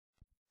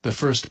The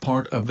first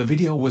part of the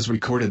video was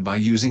recorded by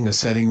using a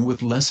setting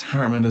with less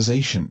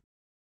harmonization.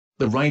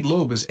 The right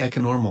lobe is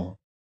echonormal.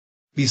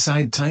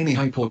 Beside tiny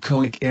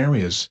hypoechoic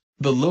areas,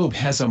 the lobe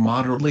has a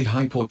moderately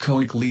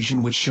hypoechoic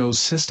lesion which shows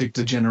cystic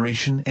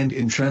degeneration and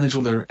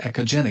intranodular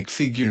echogenic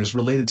figures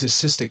related to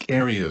cystic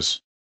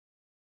areas.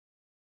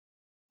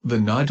 The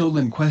nodule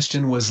in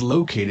question was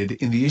located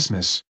in the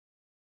isthmus.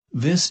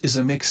 This is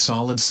a mixed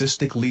solid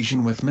cystic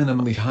lesion with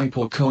minimally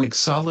hypoechoic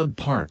solid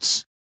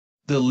parts.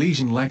 The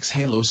lesion lacks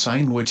halo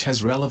sign, which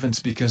has relevance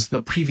because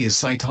the previous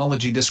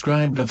cytology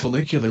described a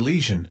follicular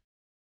lesion.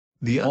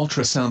 The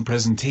ultrasound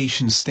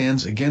presentation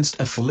stands against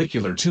a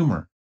follicular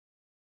tumor.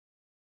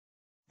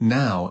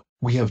 Now,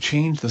 we have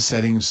changed the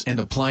settings and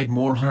applied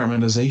more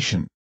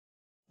harmonization.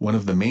 One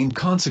of the main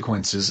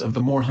consequences of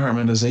the more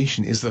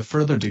harmonization is the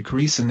further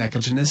decrease in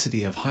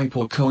echogenicity of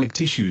hypoechoic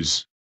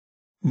tissues.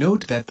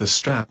 Note that the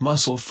strap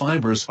muscle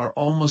fibers are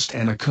almost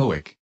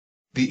anechoic.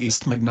 The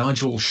isthmic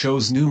nodule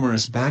shows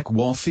numerous back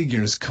wall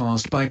figures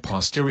caused by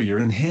posterior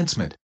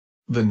enhancement.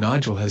 The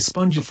nodule has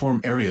spongiform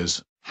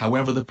areas,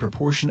 however the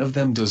proportion of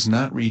them does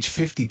not reach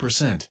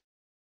 50%.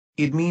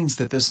 It means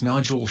that this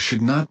nodule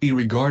should not be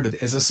regarded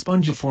as a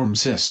spongiform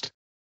cyst.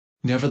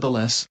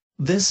 Nevertheless,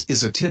 this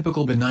is a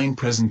typical benign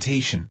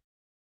presentation.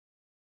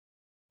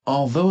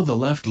 Although the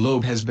left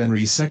lobe has been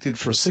resected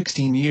for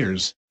 16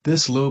 years,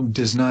 this lobe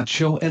does not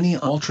show any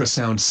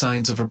ultrasound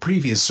signs of a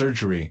previous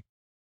surgery.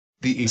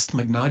 The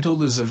isthmic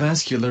nodule is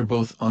avascular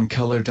both on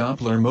color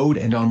Doppler mode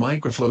and on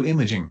microflow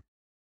imaging.